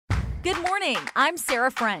Good morning. I'm Sarah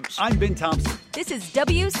French. I'm Ben Thompson. This is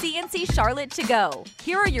WCNC Charlotte to go.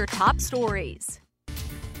 Here are your top stories.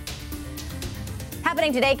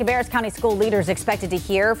 Happening today, Cabarrus County school leaders expected to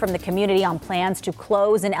hear from the community on plans to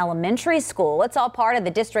close an elementary school. It's all part of the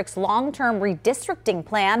district's long-term redistricting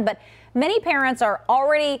plan, but many parents are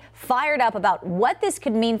already fired up about what this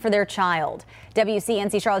could mean for their child.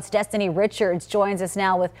 WCNC Charlotte's Destiny Richards joins us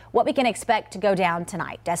now with what we can expect to go down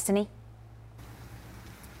tonight. Destiny?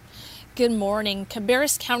 Good morning.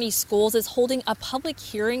 Cabarrus County Schools is holding a public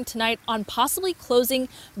hearing tonight on possibly closing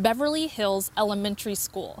Beverly Hills Elementary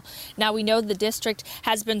School. Now, we know the district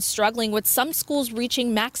has been struggling with some schools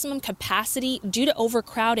reaching maximum capacity due to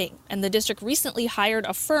overcrowding, and the district recently hired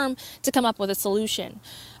a firm to come up with a solution.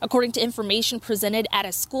 According to information presented at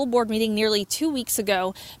a school board meeting nearly 2 weeks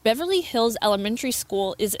ago, Beverly Hills Elementary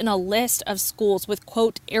School is in a list of schools with,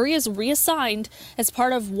 quote, areas reassigned as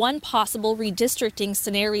part of one possible redistricting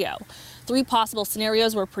scenario. 3 possible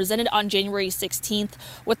scenarios were presented on January 16th,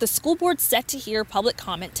 with the school board set to hear public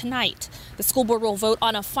comment tonight. The school board will vote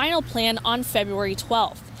on a final plan on February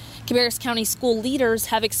 12th. Cabarrus County school leaders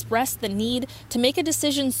have expressed the need to make a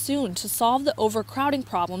decision soon to solve the overcrowding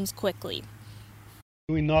problems quickly.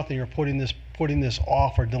 Doing nothing or putting this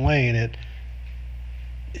off or delaying it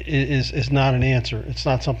is not an answer. It's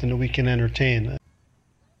not something that we can entertain.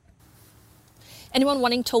 Anyone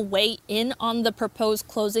wanting to weigh in on the proposed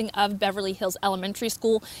closing of Beverly Hills Elementary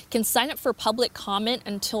School can sign up for public comment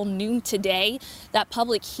until noon today. That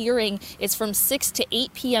public hearing is from 6 to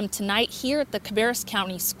 8 p.m. tonight here at the Cabarrus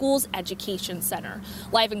County Schools Education Center.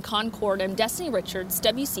 Live in Concord, I'm Destiny Richards,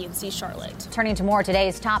 WCNC Charlotte. Turning to more of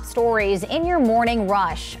today's top stories in your morning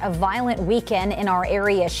rush. A violent weekend in our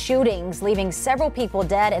area, shootings leaving several people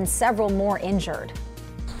dead and several more injured.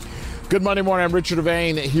 Good Monday morning. I'm Richard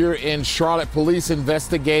Devane here in Charlotte. Police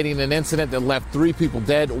investigating an incident that left 3 people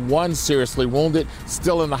dead, 1 seriously wounded,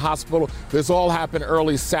 still in the hospital. This all happened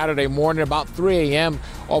early Saturday morning, about 3 a.m.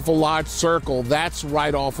 off a large circle. That's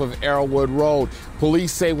right off of Arrowwood Road.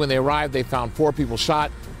 Police say when they arrived, they found 4 people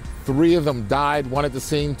shot. 3 of them died, 1 at the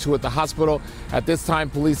scene, 2 at the hospital. At this time,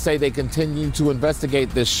 police say they continue to investigate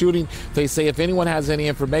this shooting. They say if anyone has any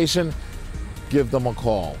information, give them a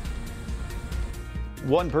call.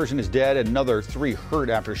 1 person is dead and another 3 hurt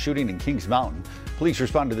after shooting in Kings Mountain. Police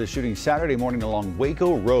responded to the shooting Saturday morning along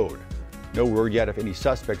Waco Road. No word yet if any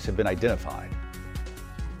suspects have been identified.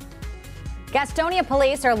 Gastonia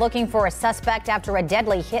police are looking for a suspect after a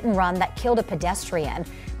deadly hit and run that killed a pedestrian.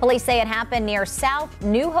 Police say it happened near South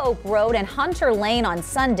New Hope Road and Hunter Lane on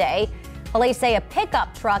Sunday. Police say a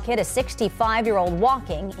pickup truck hit a 65-year-old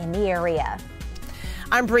walking in the area.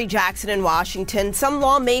 I'm Bree Jackson in Washington. Some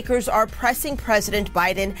lawmakers are pressing President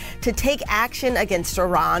Biden to take action against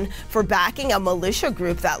Iran for backing a militia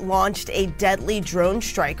group that launched a deadly drone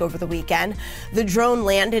strike over the weekend. The drone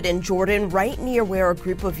landed in Jordan, right near where a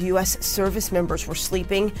group of U.S. service members were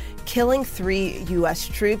sleeping, killing 3 U.S.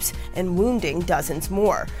 troops and wounding dozens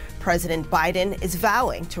more. President Biden is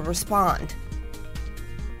vowing to respond.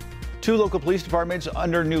 2 local police departments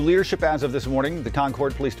under new leadership as of this morning. The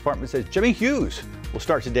Concord Police Department says Jimmy Hughes will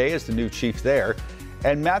start today as the new chief there.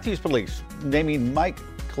 And Matthews Police naming Mike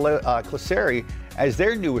Claseri as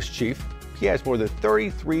their newest chief. He has more than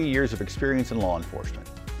 33 years of experience in law enforcement.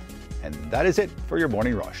 And that is it for your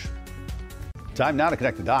morning rush. Time now to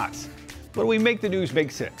connect the dots. When we make the news make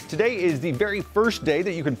sense. Today is the very first day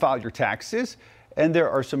that you can file your taxes, and there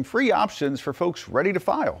are some free options for folks ready to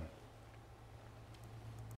file.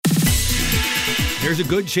 There's a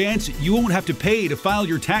good chance you won't have to pay to file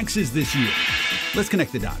your taxes this year. Let's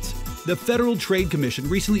connect the dots. The Federal Trade Commission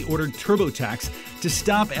recently ordered TurboTax to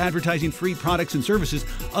stop advertising free products and services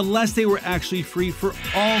unless they were actually free for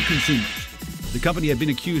all consumers. The company had been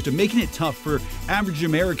accused of making it tough for average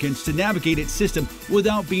Americans to navigate its system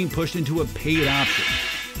without being pushed into a paid option.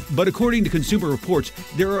 But according to Consumer Reports,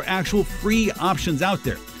 there are actual free options out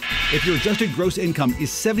there. If your adjusted gross income is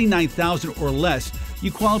 $79,000 or less,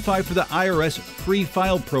 you qualify for the IRS Free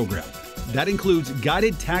File Program. That includes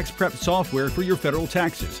guided tax prep software for your federal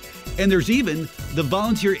taxes. And there's even the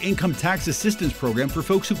Volunteer Income Tax Assistance Program for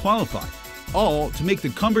folks who qualify, all to make the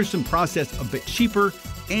cumbersome process a bit cheaper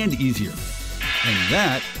and easier. And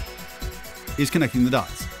that is Connecting the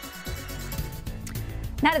Dots.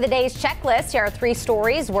 Now to the day's checklist. Here are 3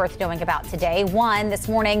 stories worth knowing about today. 1, this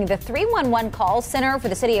morning, the 311 call center for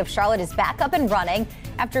the city of Charlotte is back up and running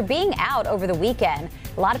after being out over the weekend.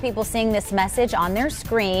 A lot of people seeing this message on their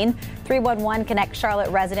screen. 311 connects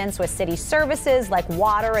Charlotte residents with city services like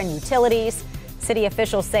water and utilities. City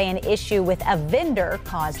officials say an issue with a vendor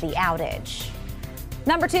caused the outage.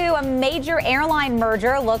 Number 2, a major airline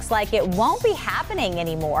merger looks like it won't be happening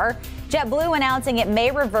anymore. JetBlue announcing it may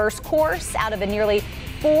reverse course out of a nearly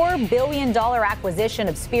 $4 billion acquisition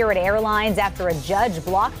of Spirit Airlines after a judge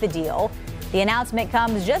blocked the deal. The announcement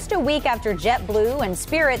comes just a week after JetBlue and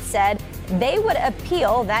Spirit said they would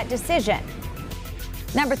appeal that decision.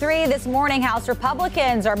 Number 3, this morning, House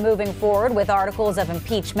Republicans are moving forward with articles of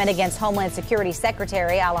impeachment against Homeland Security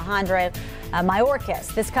Secretary Alejandro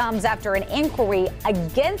Mayorkas. This comes after an inquiry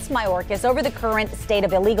against Mayorkas over the current state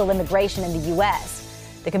of illegal immigration in the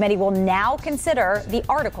U.S. The committee will now consider the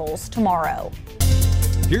articles tomorrow.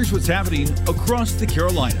 Here's what's happening across the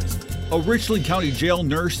Carolinas. A Richland County jail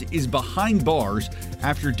nurse is behind bars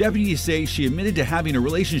after deputies say she admitted to having a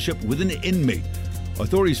relationship with an inmate.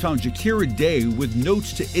 Authorities found Jakira Day with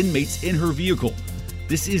notes to inmates in her vehicle.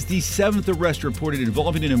 This is the 7th arrest reported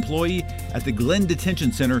involving an employee at the Glen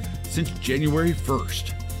Detention Center since January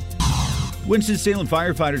 1st. Winston-Salem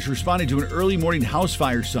firefighters responded to an early morning house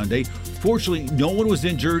fire Sunday. Fortunately, no one was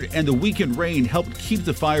injured, and the weekend rain helped keep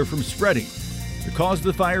the fire from spreading. The cause of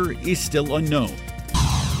the fire is still unknown.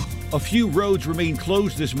 A few roads remain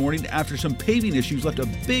closed this morning after some paving issues left a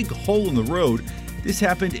big hole in the road. This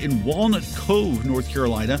happened in Walnut Cove, North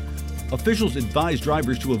Carolina. Officials advised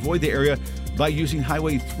drivers to avoid the area by using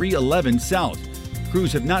Highway 311 south.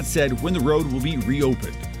 Crews have not said when the road will be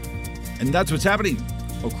reopened. And that's what's happening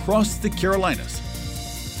across the Carolinas.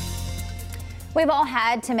 We've all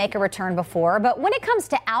had to make a return before, but when it comes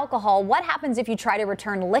to alcohol, what happens if you try to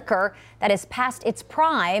return liquor that is past its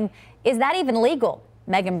prime? Is that even legal?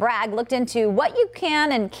 Megan Bragg looked into what you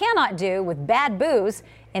can and cannot do with bad booze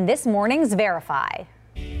in this morning's Verify.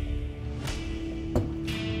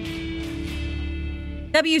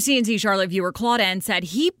 WCNC Charlotte viewer Claude N. said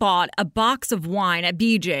he bought a box of wine at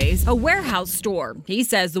BJ's, a warehouse store. He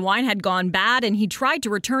says the wine had gone bad and he tried to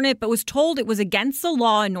return it, but was told it was against the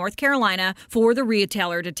law in North Carolina for the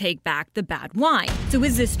retailer to take back the bad wine. So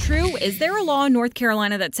is this true? Is there a law in North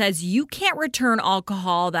Carolina that says you can't return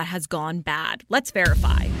alcohol that has gone bad? Let's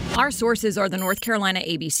verify. Our sources are the North Carolina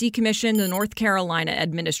ABC Commission, the North Carolina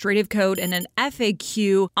Administrative Code, and an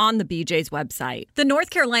FAQ on the BJ's website. The North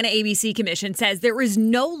Carolina ABC Commission says there is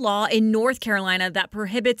no law in North Carolina that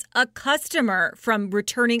prohibits a customer from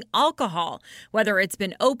returning alcohol, whether it's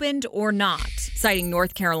been opened or not. Citing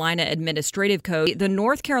North Carolina Administrative Code, the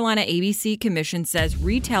North Carolina ABC Commission says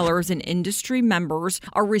retailers and industry members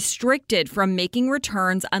are restricted from making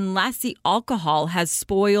returns unless the alcohol has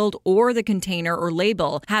spoiled or the container or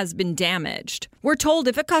label has been damaged. We're told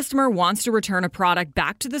if a customer wants to return a product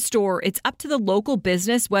back to the store, it's up to the local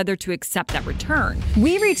business whether to accept that return.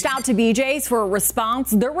 We reached out to BJ's for a response.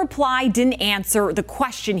 Their reply didn't answer the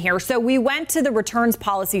question here, so we went to the returns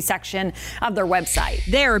policy section of their website.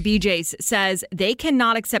 There, BJ's says they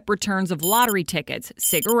cannot accept returns of lottery tickets,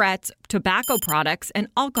 cigarettes, tobacco products, and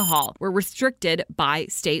alcohol. We're restricted by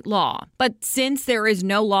state law. But since there is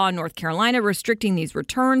no law in North Carolina restricting these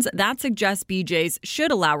returns, that suggests BJ's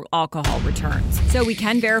should allow alcohol returns. So we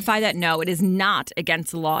can verify that no, it is not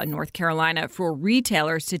against the law in North Carolina for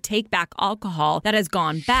retailers to take back alcohol that has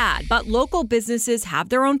gone bad. But local businesses have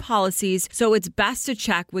their own policies, so it's best to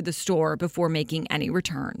check with the store before making any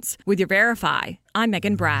returns. With your Verify, I'm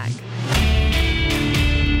Megan Bragg.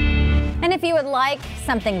 And if you would like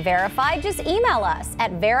something verified, just email us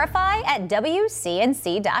at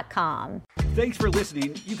verify@wcnc.com. Thanks for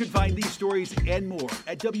listening. You can find these stories and more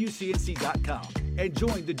at WCNC.com. And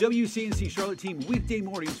join the WCNC Charlotte team weekday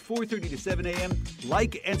mornings 4:30 to 7 a.m.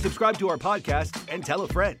 Like and subscribe to our podcast and tell a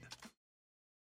friend.